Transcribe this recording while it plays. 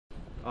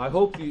I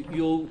hope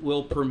you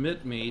will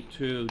permit me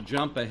to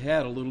jump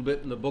ahead a little bit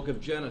in the book of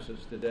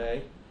Genesis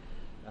today.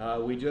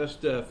 We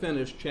just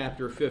finished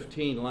chapter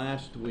 15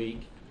 last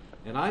week,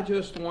 and I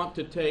just want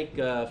to take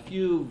a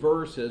few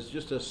verses,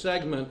 just a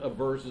segment of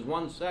verses,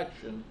 one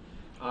section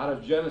out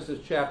of Genesis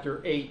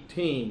chapter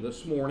 18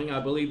 this morning.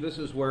 I believe this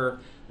is where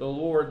the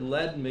Lord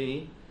led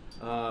me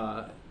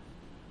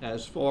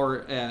as far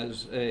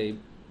as a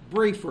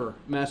briefer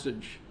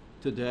message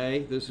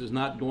today. This is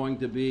not going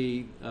to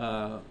be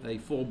a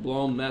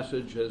full-blown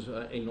message as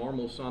a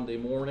normal Sunday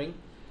morning.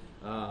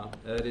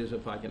 That is,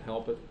 if I can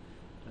help it.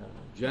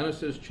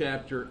 Genesis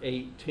chapter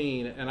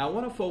 18, and I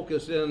want to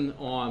focus in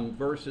on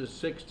verses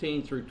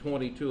 16 through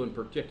 22 in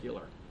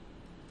particular.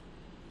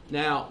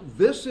 Now,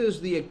 this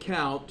is the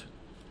account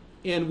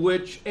in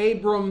which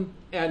Abram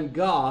and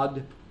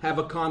God have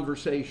a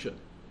conversation.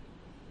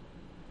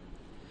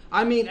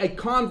 I mean, a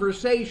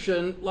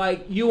conversation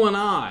like you and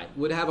I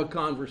would have a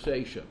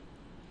conversation.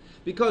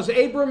 Because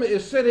Abram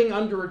is sitting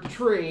under a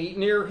tree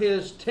near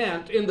his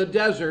tent in the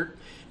desert,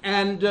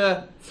 and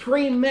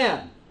three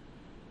men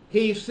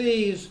he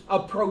sees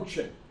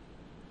approaching.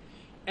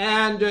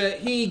 And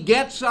he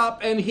gets up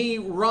and he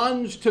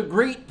runs to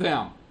greet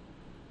them.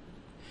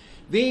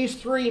 These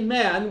three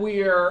men,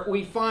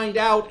 we find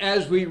out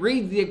as we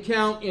read the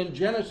account in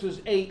Genesis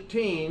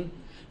 18,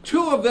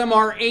 two of them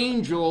are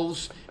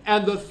angels,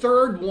 and the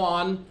third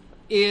one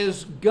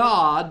is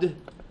God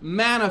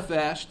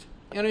manifest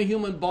in a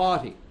human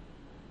body.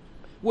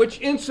 Which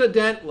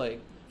incidentally,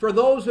 for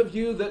those of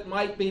you that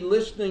might be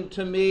listening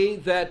to me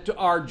that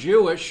are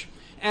Jewish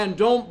and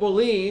don't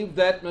believe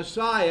that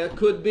Messiah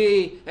could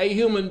be a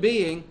human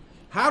being,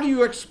 how do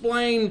you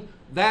explain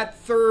that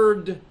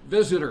third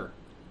visitor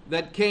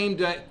that came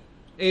to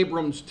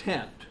Abram's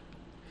tent?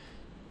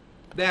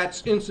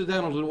 That's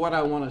incidental to what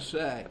I want to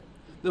say.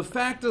 The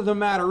fact of the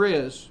matter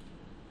is,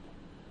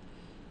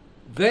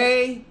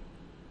 they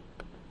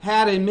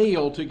had a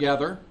meal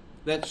together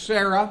that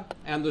Sarah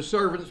and the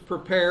servants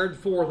prepared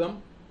for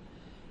them.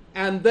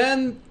 And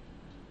then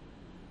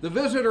the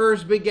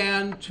visitors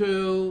began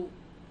to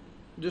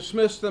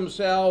dismiss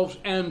themselves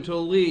and to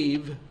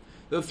leave.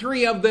 The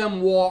three of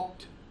them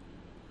walked,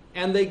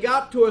 and they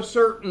got to a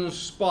certain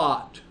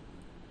spot.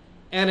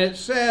 And it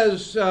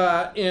says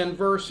in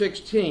verse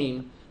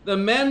 16, the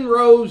men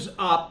rose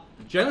up,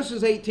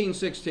 Genesis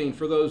 18:16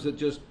 for those that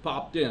just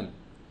popped in.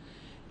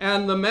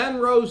 And the men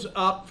rose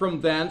up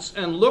from thence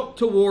and looked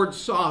toward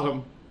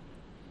Sodom.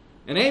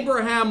 And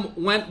Abraham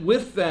went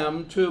with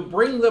them to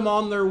bring them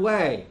on their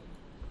way.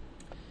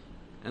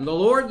 And the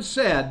Lord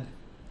said,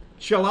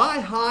 shall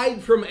I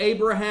hide from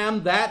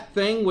Abraham that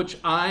thing which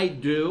I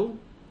do?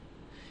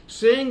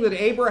 Seeing that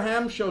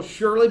Abraham shall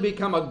surely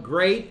become a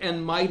great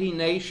and mighty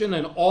nation,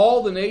 and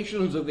all the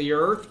nations of the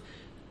earth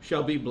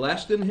shall be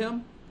blessed in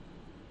him?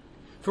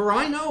 For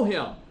I know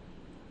him,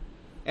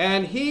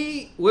 and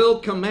he will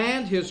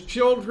command his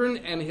children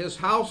and his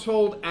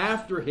household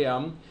after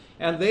him,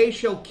 and they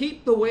shall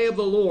keep the way of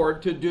the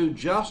Lord to do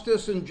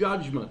justice and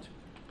judgment,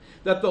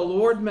 that the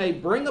Lord may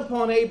bring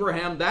upon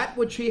Abraham that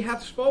which he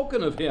hath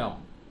spoken of him.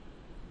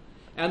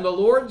 And the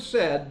Lord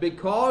said,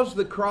 because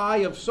the cry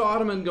of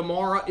Sodom and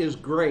Gomorrah is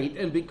great,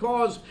 and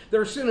because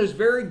their sin is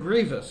very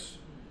grievous,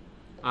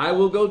 I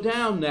will go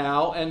down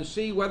now and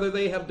see whether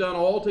they have done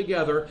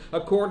altogether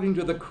according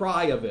to the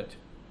cry of it,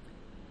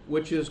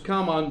 which is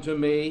come unto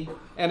me,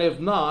 and if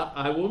not,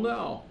 I will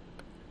know.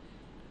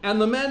 And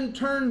the men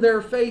turned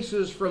their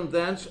faces from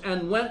thence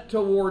and went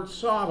toward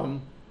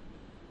Sodom,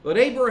 but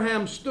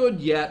Abraham stood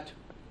yet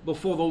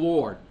before the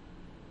Lord.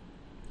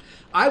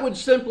 I would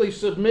simply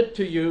submit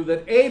to you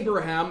that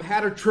Abraham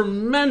had a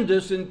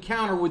tremendous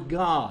encounter with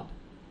God.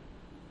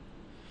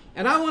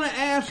 And I want to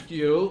ask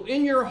you,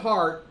 in your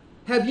heart,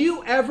 have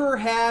you ever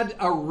had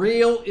a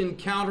real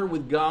encounter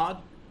with God?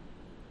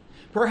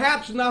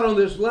 Perhaps not on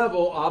this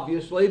level,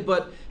 obviously,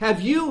 but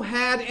have you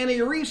had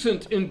any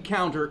recent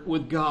encounter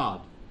with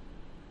God?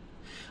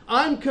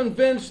 I'm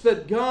convinced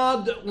that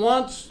God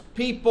wants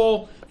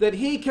people that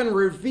he can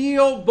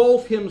reveal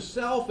both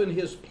himself and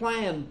his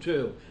plan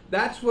to.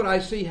 That's what I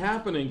see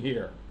happening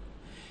here.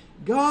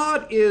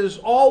 God is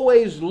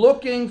always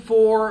looking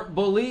for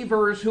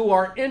believers who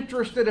are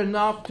interested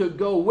enough to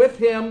go with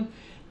him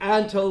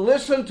and to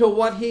listen to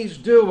what he's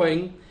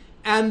doing,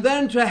 and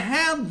then to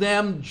have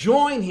them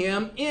join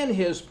him in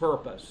his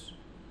purpose.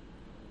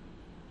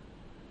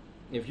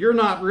 If you're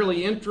not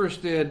really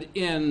interested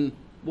in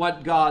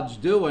what God's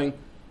doing,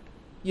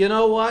 you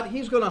know what?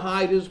 He's going to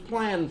hide his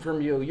plan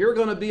from you. You're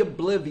going to be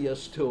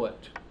oblivious to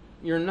it.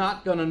 You're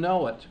not going to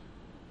know it.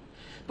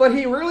 But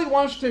he really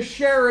wants to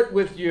share it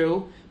with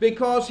you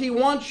because he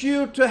wants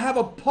you to have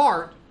a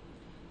part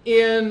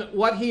in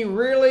what he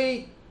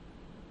really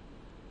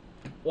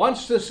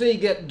wants to see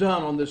get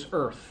done on this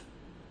earth.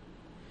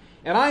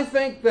 And I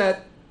think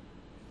that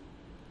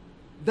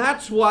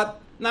that's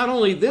what not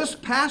only this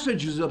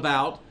passage is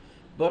about,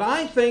 but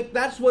I think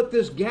that's what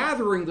this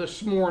gathering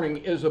this morning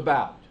is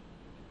about.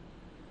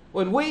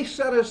 When we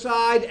set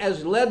aside,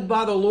 as led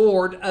by the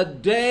Lord, a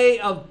day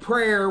of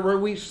prayer where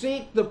we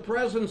seek the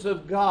presence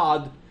of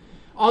God,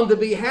 on the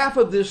behalf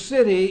of this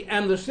city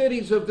and the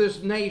cities of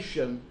this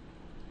nation.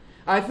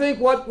 I think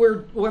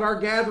what our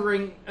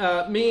gathering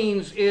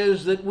means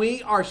is that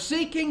we are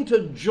seeking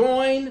to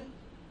join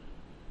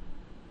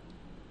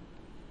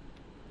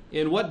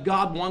in what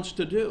God wants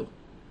to do.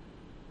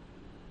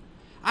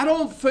 I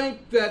don't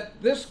think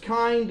that this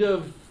kind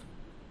of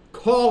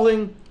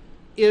calling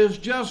is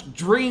just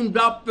dreamed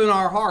up in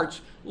our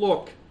hearts.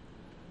 Look,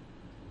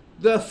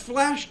 the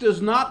flesh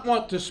does not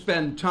want to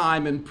spend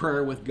time in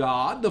prayer with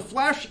God. The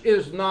flesh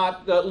is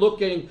not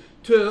looking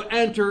to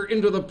enter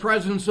into the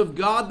presence of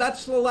God.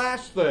 That's the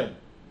last thing.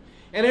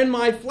 And in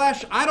my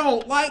flesh, I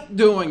don't like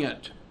doing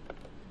it.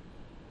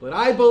 But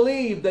I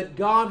believe that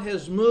God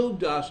has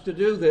moved us to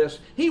do this.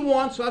 He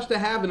wants us to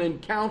have an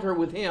encounter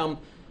with Him.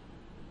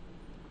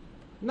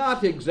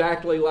 Not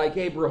exactly like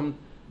Abraham,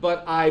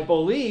 but I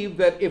believe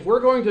that if we're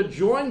going to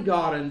join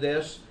God in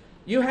this,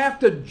 you have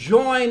to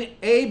join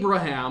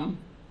Abraham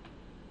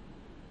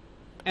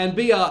and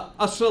be a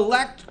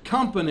select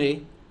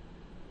company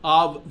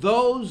of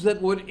those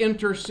that would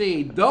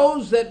intercede,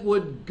 those that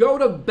would go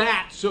to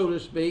bat, so to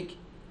speak,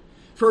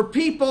 for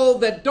people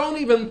that don't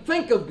even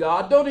think of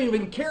God, don't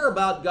even care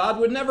about God,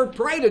 would never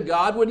pray to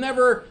God, would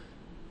never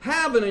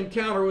have an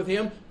encounter with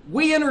Him.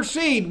 We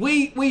intercede.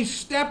 We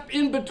step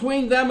in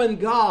between them and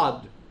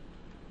God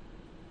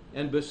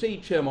and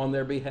beseech Him on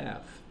their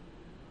behalf.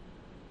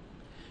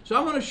 So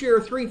I'm going to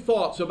share 3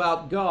 thoughts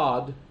about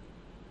God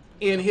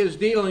in His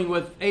dealing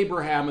with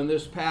Abraham in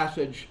this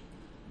passage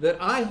that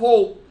I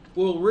hope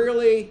will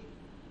really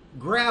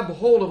grab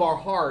hold of our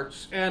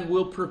hearts and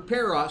will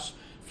prepare us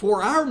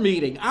for our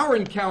meeting, our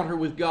encounter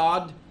with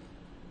God,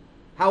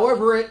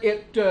 however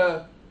it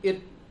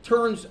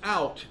turns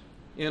out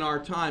in our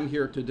time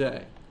here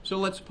today. So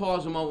let's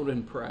pause a moment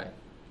and pray.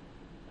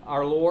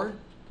 Our Lord,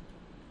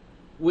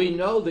 we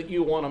know that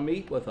you want to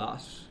meet with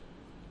us.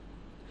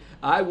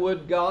 I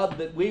would, God,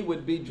 that we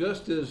would be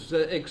just as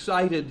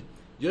excited,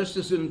 just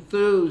as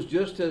enthused,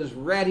 just as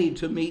ready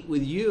to meet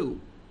with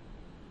you.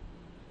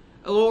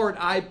 Lord,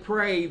 I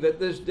pray that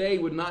this day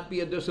would not be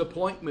a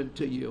disappointment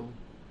to you.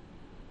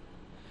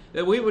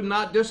 That we would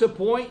not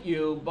disappoint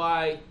you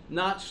by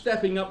not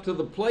stepping up to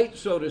the plate,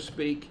 so to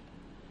speak,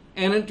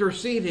 and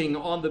interceding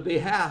on the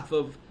behalf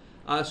of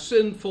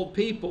sinful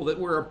people that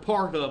we're a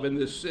part of in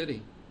this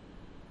city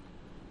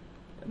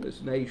and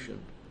this nation.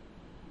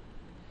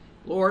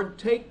 Lord,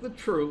 take the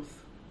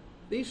truth,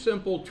 these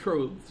simple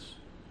truths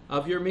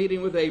of your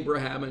meeting with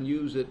Abraham, and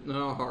use it in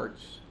our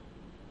hearts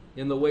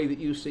in the way that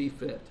you see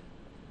fit.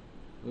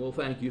 And we'll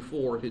thank you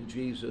for it in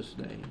Jesus'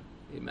 name.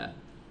 Amen.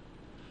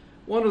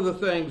 One of the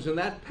things in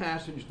that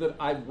passage that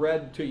I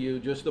read to you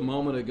just a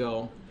moment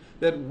ago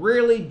that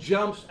really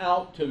jumps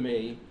out to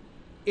me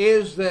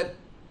is that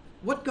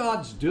what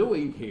God's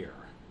doing here.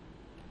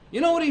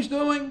 You know what He's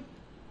doing?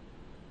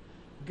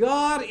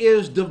 God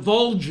is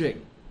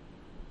divulging.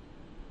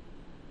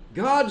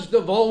 God's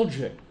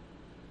divulging.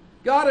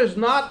 God is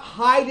not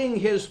hiding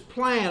His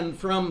plan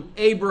from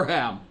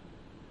Abraham,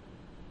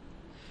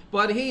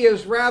 but He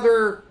is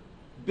rather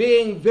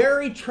being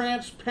very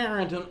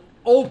transparent and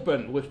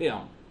open with him.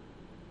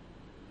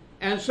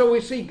 And so we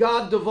see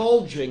God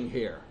divulging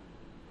here.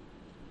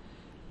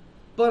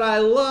 But I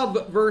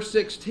love verse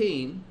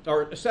 16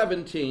 or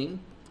 17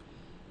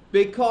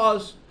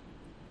 because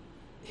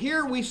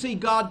here we see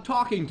God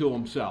talking to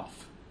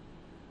Himself.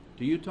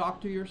 Do you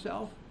talk to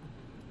yourself?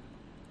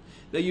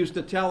 They used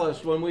to tell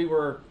us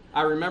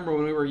I remember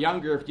when we were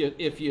younger,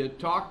 if you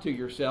talk to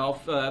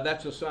yourself,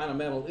 that's a sign of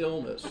mental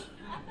illness.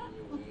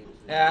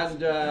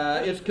 And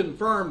it's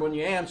confirmed when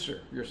you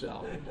answer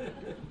yourself.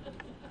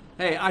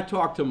 Hey, I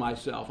talk to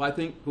myself. I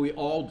think we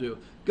all do.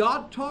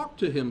 God talked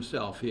to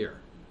Himself here.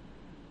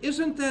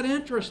 Isn't that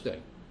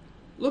interesting?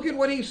 Look at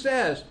what He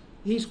says.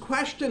 He's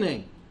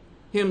questioning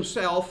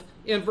Himself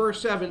in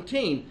verse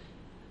 17.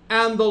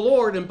 And the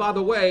Lord, and by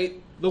the way,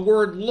 the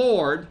word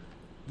Lord,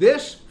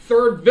 this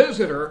third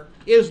visitor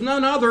is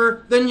none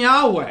other than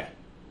Yahweh.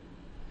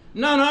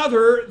 None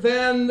other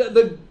than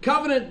the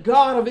covenant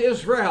God of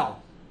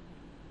Israel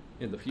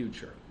in the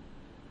future.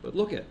 But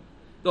look at,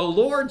 the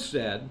Lord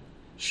said,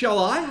 "Shall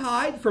I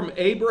hide from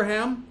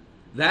Abraham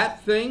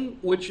that thing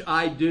which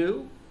I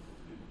do?"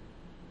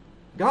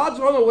 God's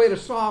on the way to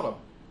Sodom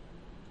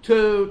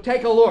to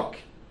take a look.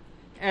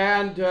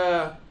 And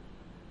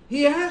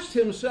He asked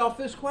Himself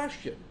this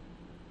question.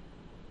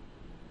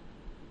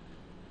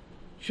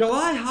 Shall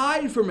I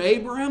hide from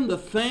Abraham the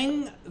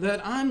thing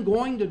that I'm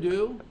going to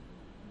do?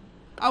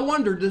 I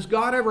wonder, does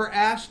God ever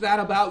ask that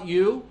about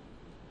you?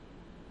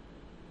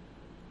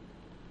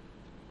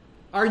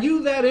 Are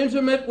you that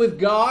intimate with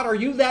God? Are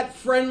you that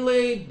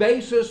friendly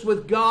basis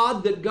with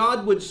God that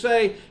God would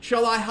say,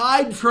 shall I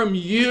hide from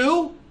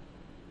you?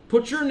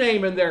 Put your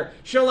name in there.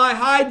 Shall I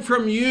hide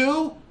from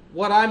you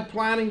what I'm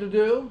planning to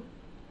do?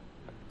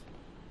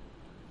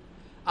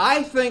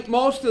 I think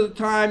most of the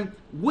time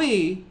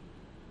we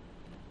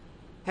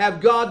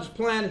have God's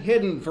plan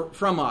hidden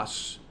from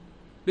us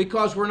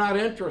because we're not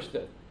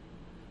interested.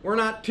 We're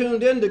not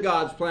tuned into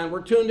God's plan.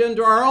 We're tuned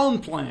into our own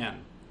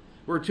plan.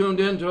 We're tuned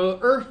into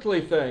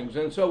earthly things,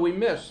 and so we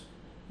miss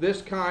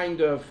this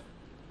kind of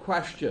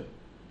question.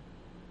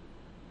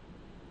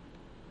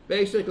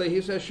 Basically,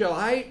 he says, shall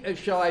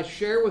I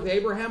share with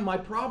Abraham my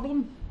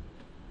problem?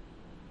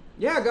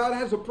 Yeah, God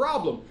has a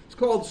problem. It's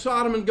called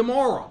Sodom and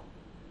Gomorrah.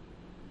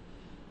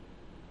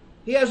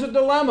 He has a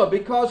dilemma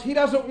because he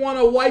doesn't want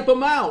to wipe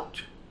them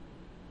out.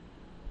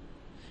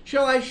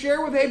 Shall I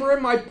share with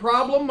Abraham my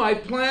problem, my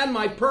plan,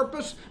 my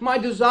purpose, my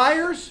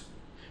desires?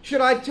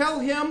 Should I tell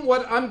him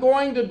what I'm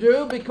going to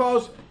do?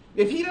 Because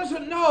if he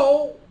doesn't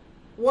know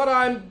what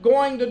I'm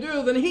going to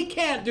do, then he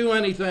can't do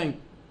anything.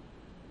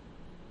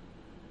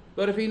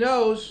 But if he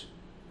knows,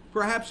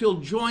 perhaps he'll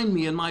join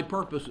me in my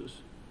purposes.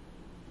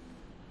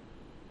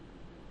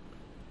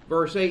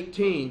 Verse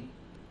 18,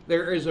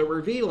 there is a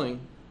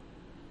revealing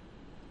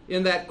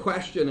in that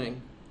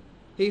questioning.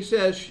 He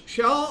says,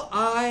 shall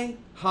I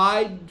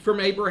hide from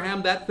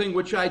Abraham that thing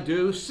which I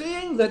do,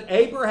 seeing that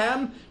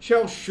Abraham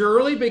shall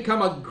surely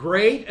become a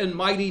great and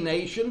mighty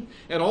nation,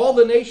 and all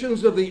the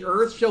nations of the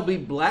earth shall be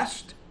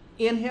blessed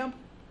in him?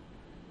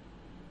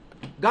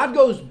 God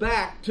goes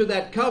back to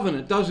that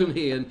covenant, doesn't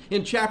he,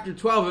 in chapter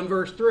 12 and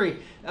verse 3.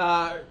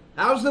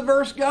 How's the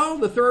verse go,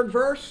 the third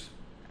verse?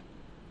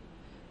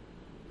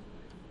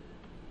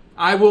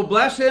 I will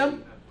bless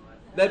him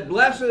that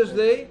blesses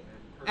thee,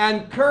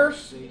 and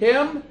curse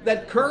him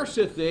that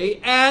curseth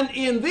thee, and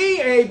in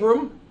thee,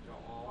 Abram,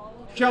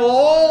 shall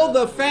all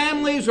the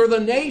families or the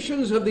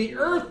nations of the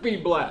earth be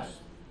blessed.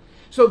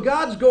 So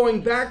God's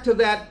going back to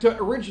that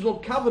original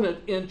covenant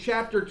in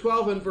chapter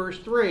 12 and verse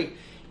 3,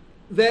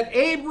 that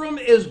Abram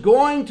is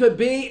going to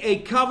be a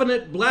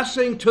covenant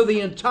blessing to the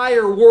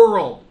entire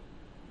world.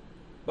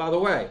 By the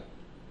way,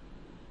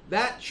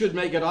 that should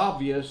make it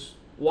obvious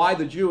why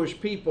the Jewish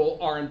people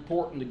are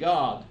important to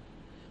God,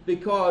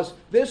 because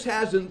this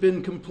hasn't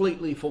been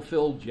completely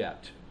fulfilled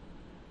yet.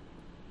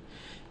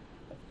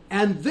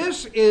 And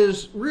this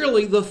is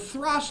really the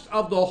thrust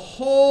of the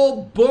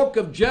whole book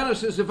of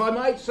Genesis, if I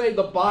might say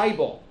the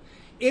Bible.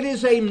 It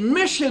is a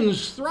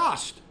missions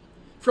thrust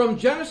from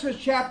Genesis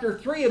chapter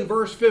 3 and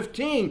verse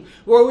 15,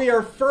 where we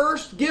are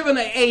first given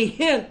a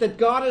hint that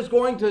God is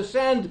going to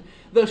send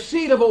the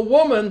seed of a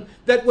woman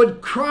that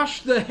would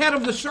crush the head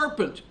of the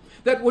serpent,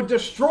 that would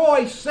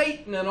destroy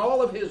Satan and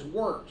all of his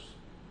works.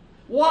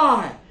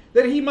 Why?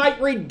 That he might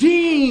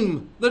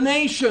redeem the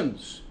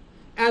nations.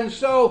 And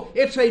so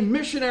it's a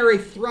missionary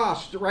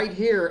thrust right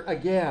here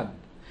again.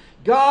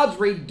 God's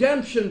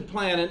redemption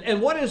plan.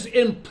 And what is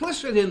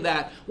implicit in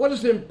that? What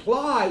is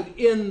implied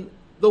in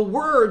the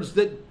words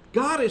that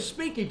God is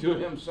speaking to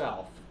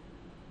himself?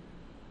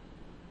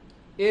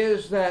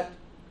 Is that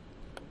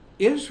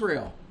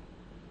Israel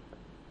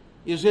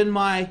is in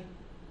my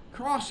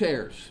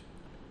crosshairs.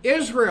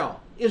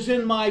 Israel is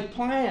in my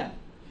plan.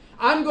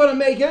 I'm going to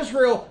make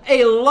Israel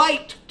a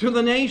light to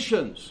the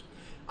nations.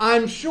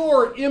 I'm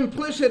sure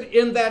implicit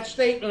in that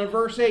statement of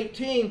verse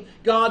 18,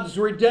 God's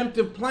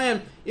redemptive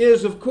plan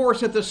is, of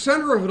course, at the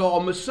center of it all,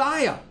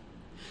 Messiah.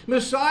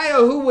 Messiah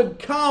who would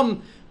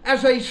come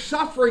as a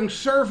suffering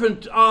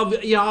servant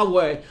of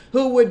Yahweh,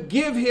 who would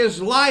give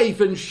his life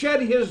and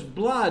shed his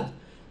blood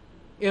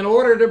in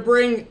order to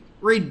bring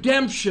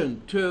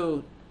redemption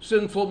to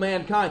sinful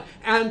mankind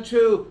and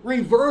to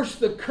reverse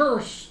the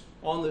curse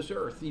on this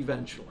earth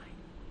eventually.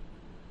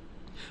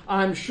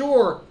 I'm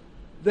sure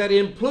that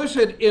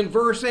implicit in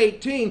verse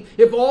 18,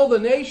 if all the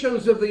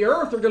nations of the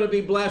earth are going to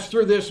be blessed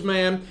through this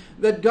man,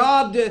 that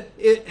God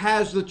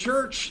has the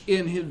church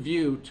in his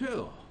view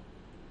too.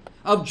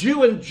 Of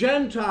Jew and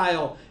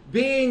Gentile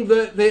being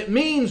the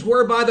means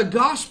whereby the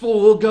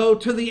gospel will go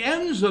to the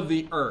ends of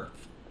the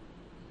earth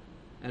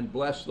and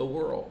bless the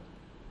world.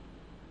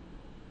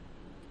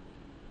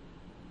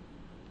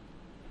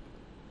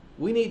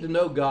 We need to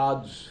know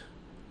God's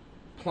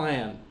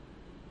plan,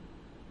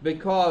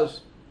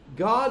 because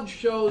God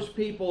shows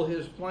people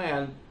his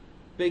plan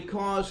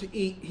because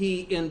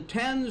he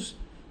intends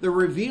the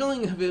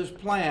revealing of his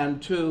plan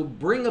to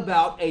bring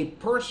about a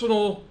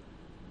personal,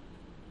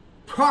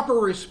 proper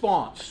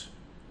response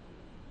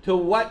to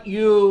what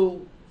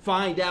you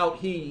find out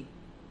he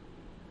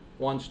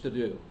wants to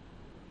do,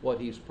 what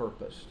he's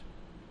purposed.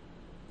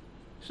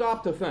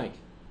 Stop to think.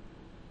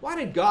 Why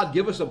did God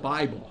give us a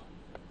Bible?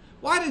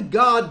 Why did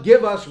God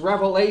give us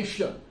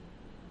revelation?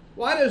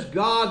 Why does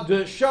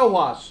God show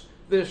us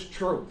this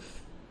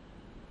truth?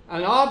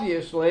 And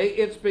obviously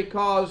it's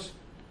because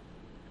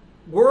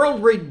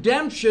world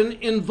redemption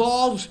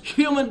involves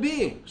human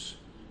beings.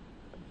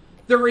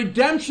 The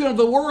redemption of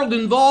the world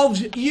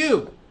involves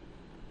you.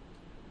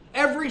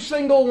 Every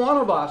single one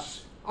of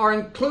us are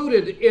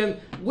included in,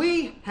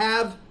 we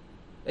have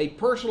a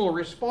personal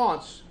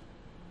response.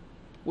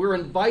 We're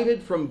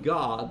invited from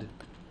God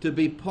to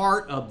be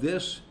part of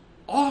this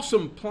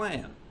awesome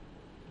plan.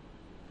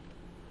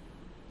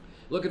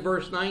 Look at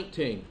verse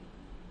 19.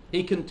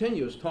 He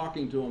continues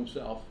talking to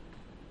himself.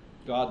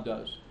 God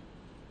does.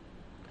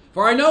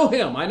 For I know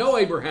him, I know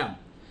Abraham.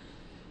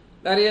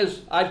 That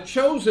is, I've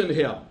chosen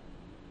him.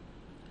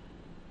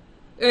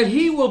 And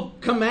he will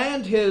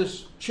command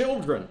his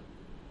children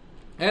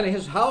and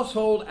his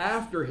household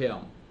after him.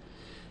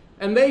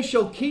 And they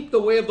shall keep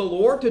the way of the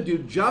Lord to do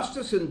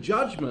justice and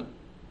judgment,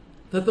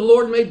 that the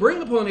Lord may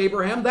bring upon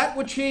Abraham that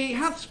which he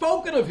hath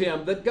spoken of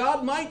him, that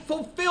God might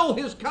fulfill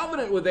his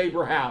covenant with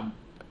Abraham.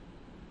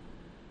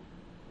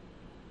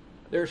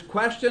 There's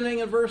questioning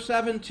in verse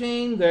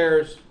 17,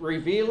 there's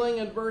revealing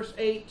in verse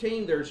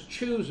 18, there's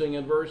choosing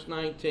in verse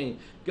 19.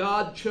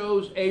 God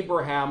chose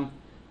Abraham.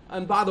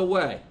 And by the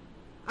way,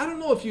 I don't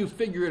know if you've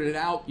figured it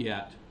out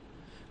yet,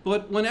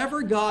 but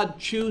whenever God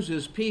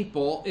chooses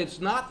people, it's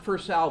not for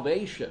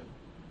salvation.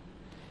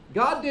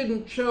 God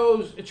didn't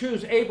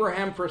choose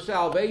Abraham for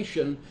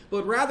salvation,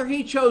 but rather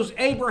he chose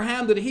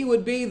Abraham that he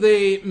would be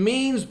the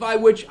means by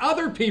which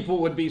other people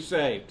would be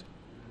saved.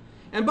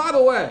 And by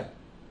the way,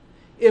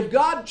 if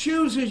God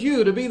chooses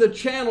you to be the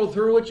channel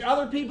through which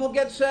other people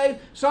get saved,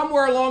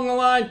 somewhere along the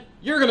line,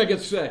 you're going to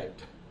get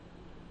saved.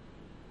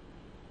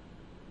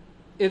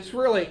 It's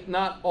really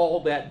not all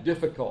that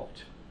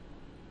difficult.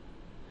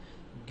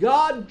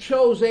 God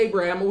chose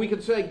Abraham, and we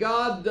could say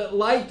God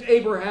liked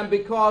Abraham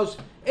because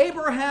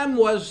Abraham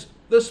was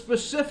the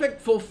specific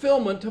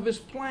fulfillment of his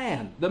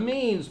plan, the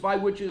means by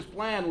which his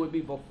plan would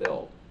be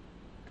fulfilled.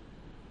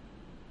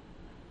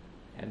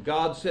 And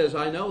God says,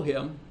 I know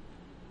him.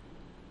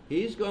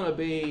 He's going to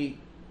be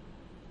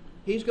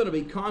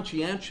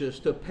conscientious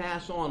to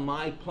pass on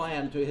my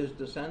plan to his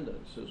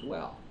descendants as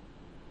well.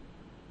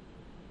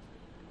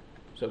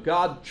 So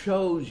God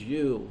chose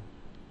you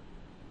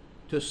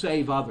to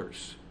save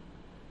others.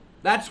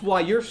 That's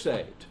why you're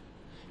saved.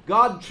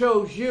 God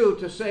chose you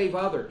to save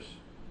others.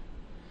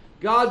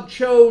 God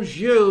chose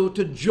you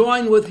to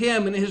join with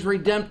him in his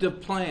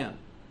redemptive plan.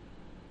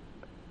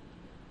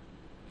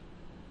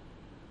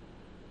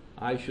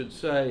 I should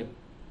say,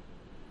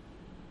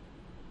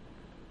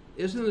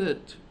 isn't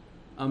it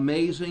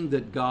amazing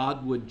that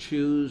God would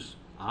choose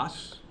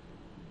us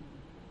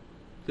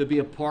to be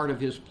a part of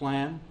his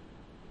plan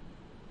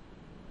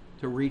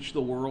to reach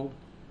the world?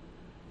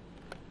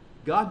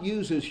 God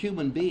uses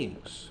human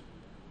beings,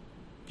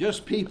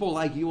 just people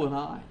like you and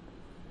I.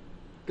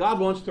 God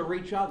wants to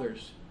reach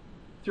others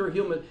through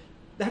human.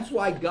 That's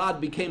why God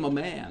became a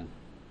man.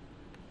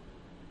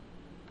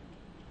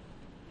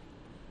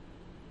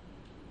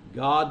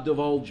 God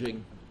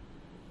divulging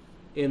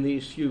in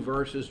these few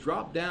verses.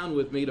 Drop down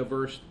with me to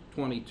verse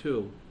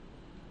 22.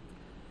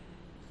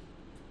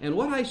 And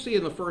what I see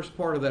in the first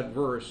part of that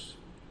verse,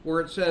 where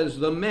it says,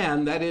 the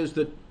men, that is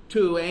the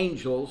two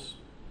angels,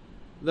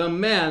 the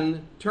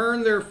men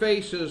turned their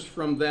faces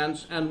from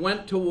thence and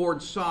went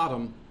toward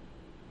Sodom.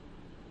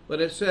 But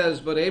it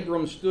says, but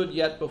Abram stood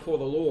yet before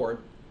the Lord.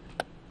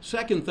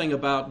 Second thing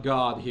about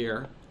God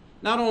here,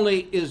 not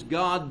only is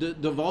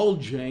God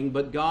divulging,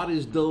 but God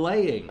is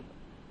delaying.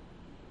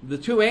 The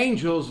two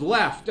angels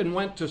left and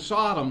went to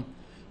Sodom,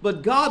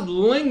 but God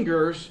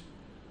lingers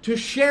to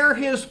share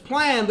his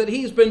plan that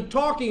he's been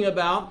talking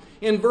about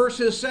in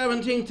verses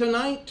 17 to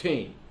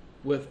 19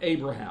 with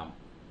Abraham.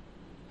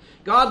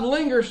 God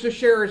lingers to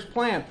share his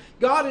plan.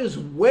 God is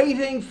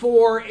waiting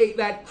for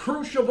that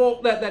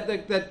crucial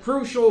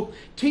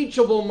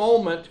teachable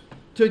moment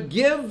to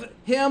give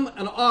him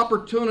an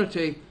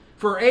opportunity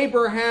for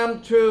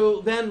Abraham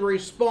to then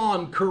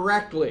respond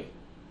correctly.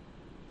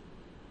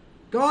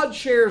 God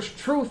shares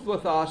truth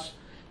with us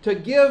to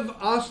give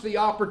us the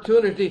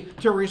opportunity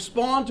to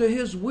respond to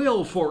his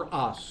will for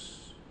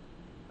us.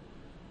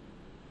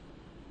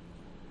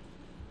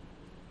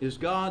 Is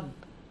God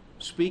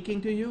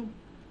speaking to you?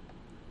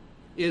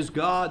 Is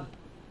God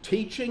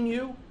teaching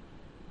you?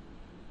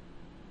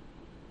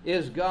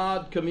 Is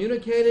God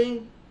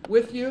communicating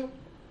with you?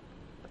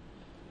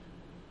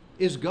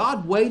 Is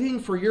God waiting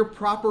for your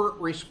proper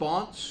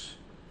response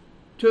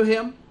to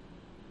him?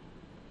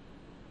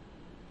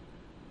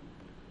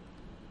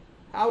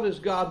 How does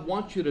God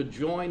want you to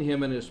join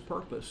him in his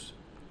purpose?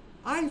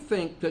 I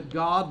think that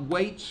God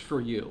waits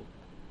for you.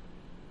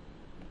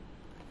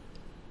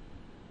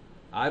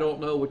 I don't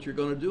know what you're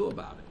going to do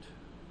about it.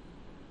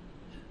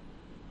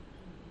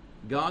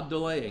 God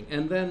delaying.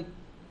 And then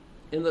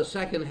in the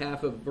second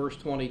half of verse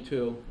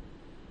 22,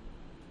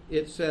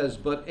 it says,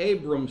 but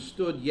Abram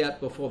stood yet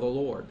before the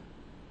Lord.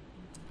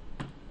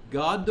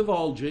 God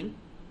divulging,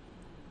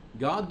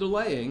 God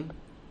delaying,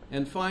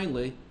 and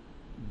finally,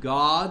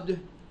 God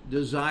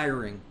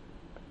desiring.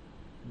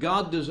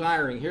 God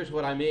desiring. Here's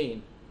what I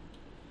mean.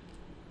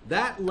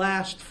 That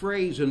last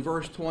phrase in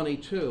verse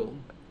 22,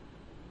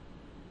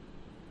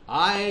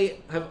 I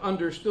have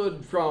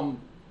understood from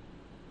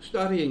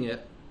studying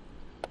it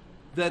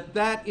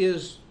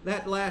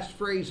that last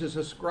phrase is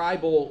a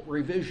scribal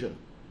revision.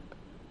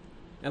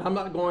 And I'm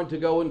not going to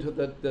go into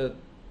the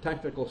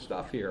technical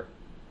stuff here.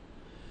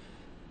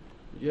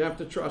 You have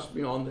to trust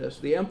me on this.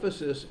 The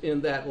emphasis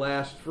in that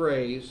last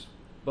phrase,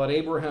 but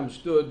Abraham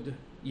stood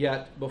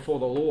yet before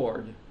the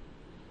Lord,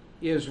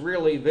 is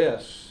really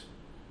this.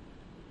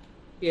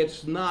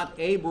 It's not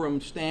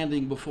Abram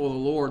standing before the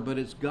Lord, but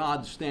it's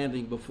God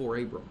standing before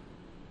Abram.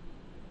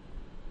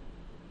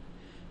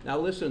 Now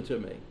listen to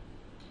me.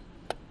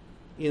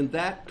 In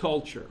that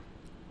culture,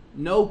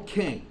 no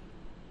king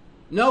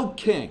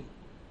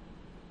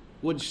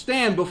would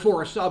stand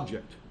before a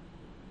subject.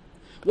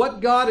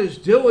 What God is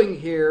doing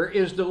here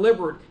is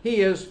deliberate.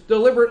 He is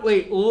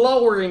deliberately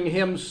lowering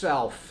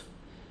himself.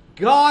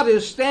 God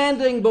is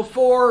standing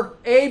before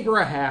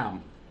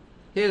Abraham,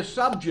 his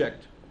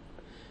subject.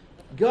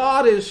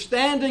 God is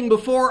standing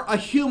before a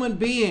human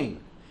being.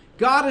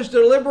 God is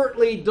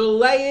deliberately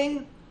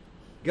delaying.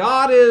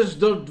 God is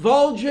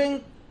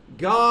divulging.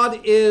 God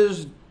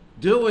is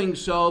doing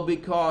so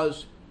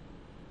because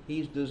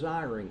he's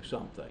desiring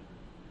something.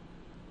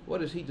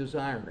 What is he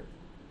desiring?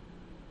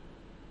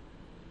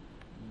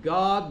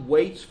 God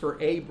waits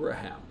for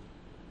Abraham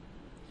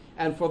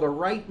and for the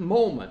right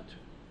moment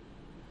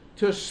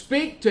to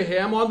speak to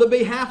him on the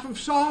behalf of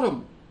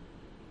Sodom.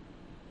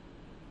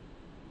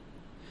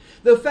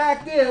 The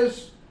fact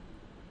is,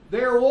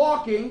 they're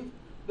walking,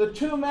 the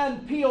two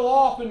men peel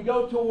off and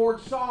go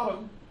towards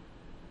Sodom,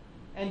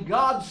 and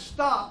God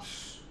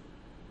stops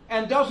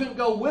and doesn't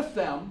go with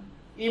them,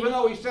 even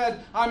though he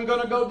said, I'm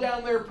going to go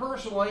down there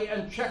personally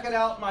and check it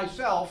out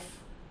myself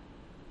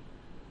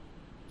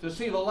to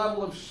see the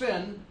level of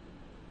sin.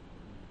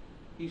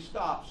 He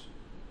stops,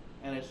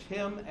 and it's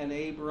him and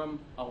Abram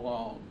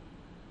alone.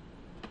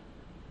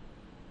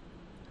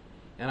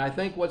 And I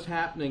think what's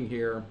happening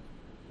here,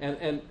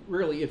 and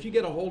really, if you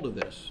get a hold of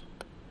this,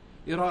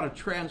 it ought to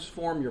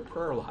transform your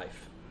prayer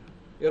life.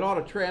 It ought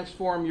to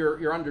transform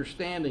your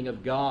understanding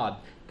of God.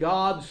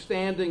 God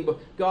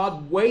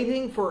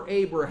waiting for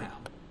Abraham.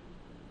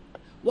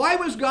 Why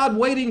was God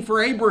waiting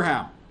for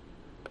Abraham?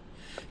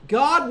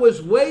 God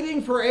was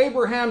waiting for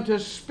Abraham to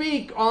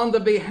speak on the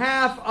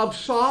behalf of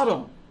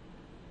Sodom.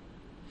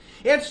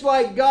 It's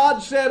like God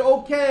said,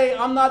 okay,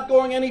 I'm not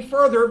going any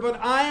further, but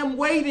I am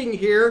waiting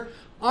here.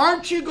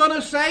 Aren't you going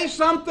to say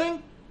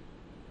something?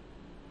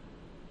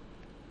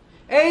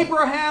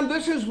 Abraham,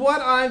 this is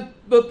what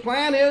the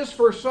plan is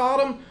for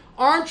Sodom.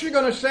 Aren't you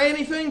going to say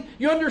anything?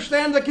 You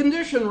understand the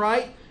condition,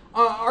 right?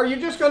 Are you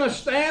just going to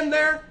stand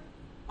there?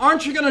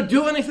 Aren't you going to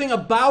do anything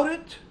about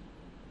it?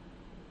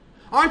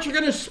 Aren't you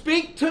going to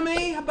speak to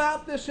me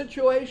about this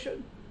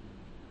situation?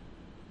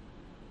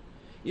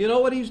 You know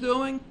what he's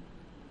doing?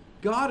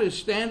 God is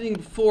standing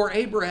before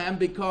Abraham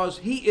because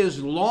he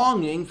is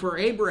longing for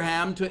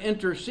Abraham to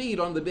intercede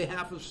on the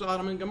behalf of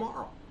Sodom and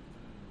Gomorrah.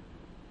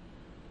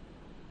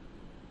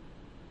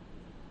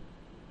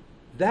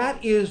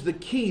 That is the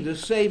key to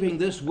saving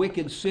this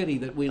wicked city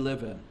that we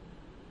live in.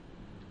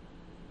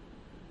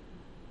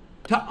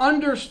 To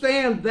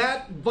understand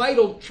that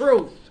vital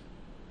truth.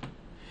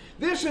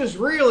 This is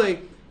really,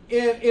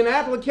 in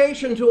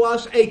application to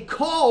us, a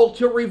call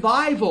to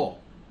revival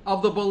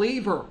of the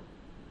believer.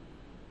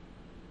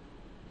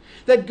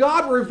 That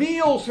God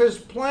reveals his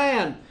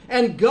plan,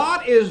 and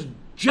God is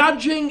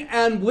judging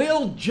and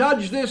will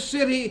judge this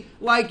city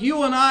like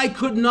you and I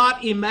could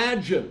not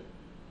imagine.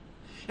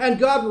 And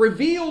God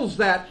reveals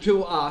that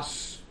to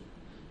us.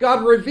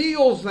 God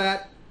reveals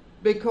that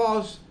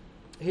because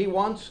he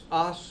wants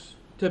us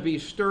to be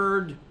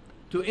stirred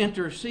to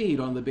intercede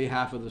on the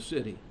behalf of the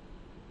city,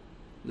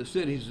 the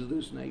cities of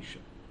this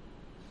nation.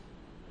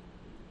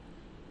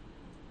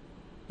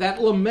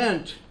 That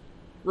lament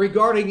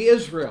regarding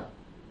Israel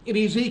in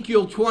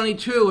Ezekiel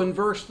 22 and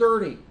verse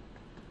 30.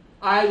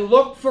 I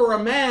looked for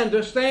a man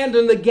to stand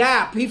in the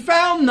gap. He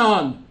found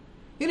none.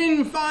 He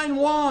didn't find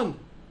one.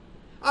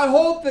 I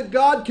hope that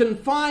God can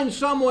find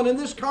someone in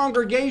this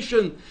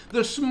congregation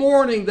this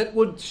morning that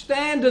would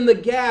stand in the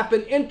gap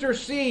and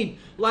intercede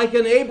like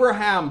an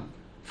Abraham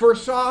for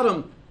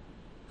Sodom,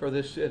 for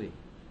this city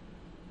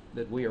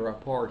that we are a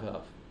part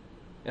of.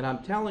 And I'm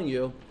telling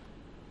you,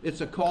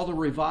 it's a call to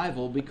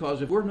revival,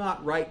 because if we're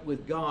not right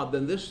with God,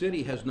 then this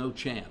city has no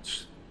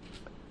chance.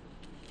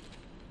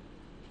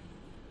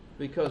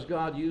 Because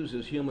God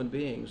uses human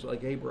beings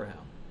like Abraham,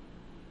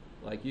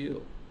 like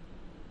you.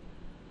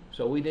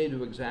 So we need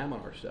to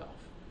examine ourselves.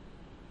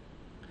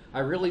 I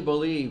really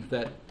believe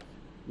that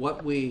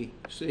what we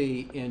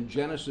see in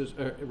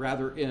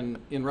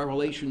in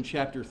Revelation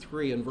chapter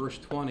 3 and verse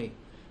 20,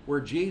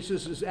 where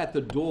Jesus is at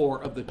the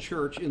door of the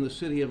church in the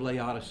city of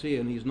Laodicea,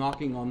 and he's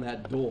knocking on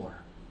that door.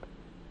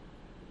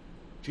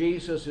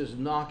 Jesus is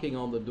knocking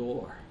on the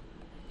door.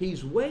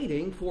 He's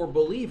waiting for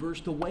believers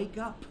to wake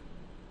up.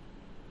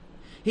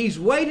 He's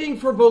waiting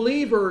for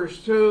believers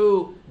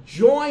to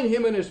join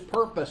him in his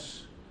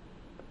purpose.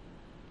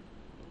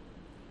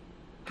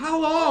 How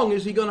long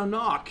is he going to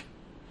knock?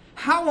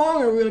 How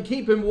long are we going to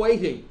keep him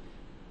waiting?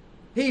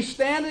 He's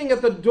standing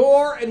at the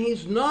door and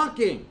he's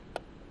knocking.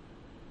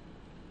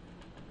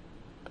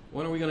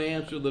 When are we going to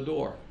answer the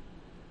door?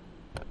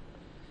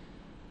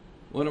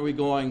 When are we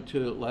going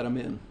to let him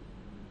in?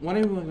 When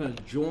are we going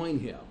to join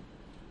him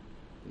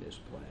in his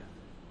plan?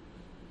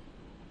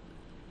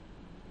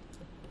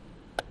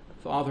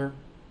 Father,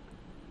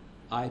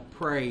 I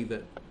pray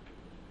that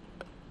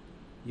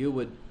you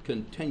would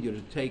continue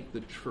to take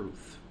the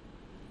truth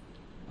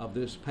of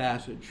this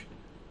passage,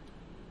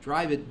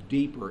 drive it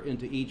deeper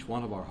into each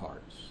one of our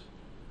hearts.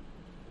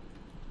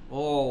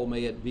 Oh,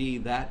 may it be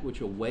that which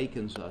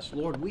awakens us.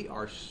 Lord, we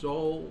are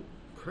so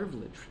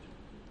privileged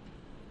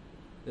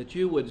that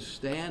you would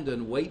stand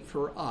and wait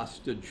for us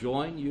to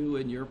join you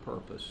in your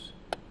purpose.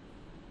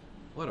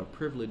 What a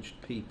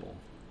privileged people.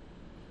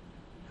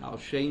 How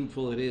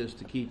shameful it is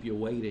to keep you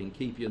waiting,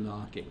 keep you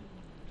knocking.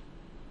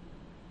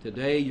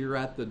 Today you're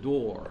at the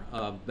door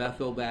of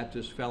Bethel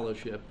Baptist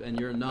Fellowship and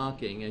you're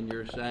knocking and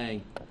you're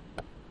saying,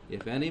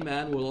 if any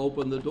man will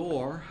open the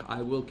door,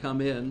 I will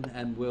come in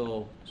and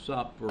will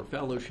sup or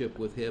fellowship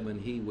with him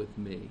and he with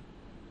me.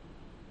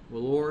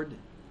 Well, Lord,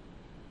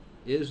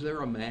 is there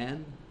a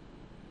man?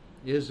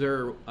 Is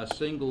there a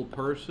single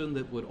person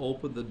that would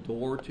open the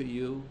door to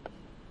you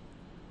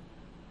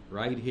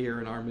right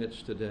here in our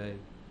midst today?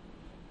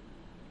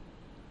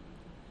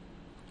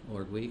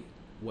 Lord, we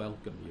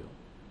welcome you.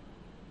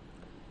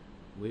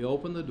 We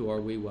open the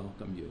door, we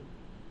welcome you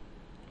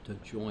to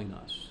join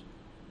us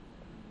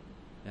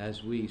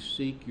as we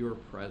seek your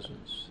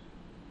presence.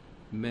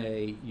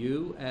 May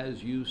you,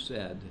 as you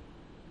said,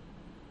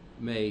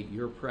 may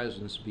your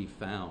presence be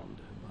found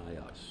by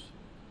us,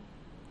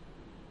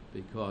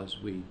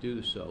 because we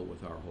do so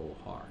with our whole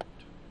heart.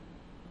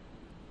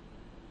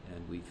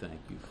 And we thank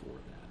you for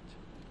that.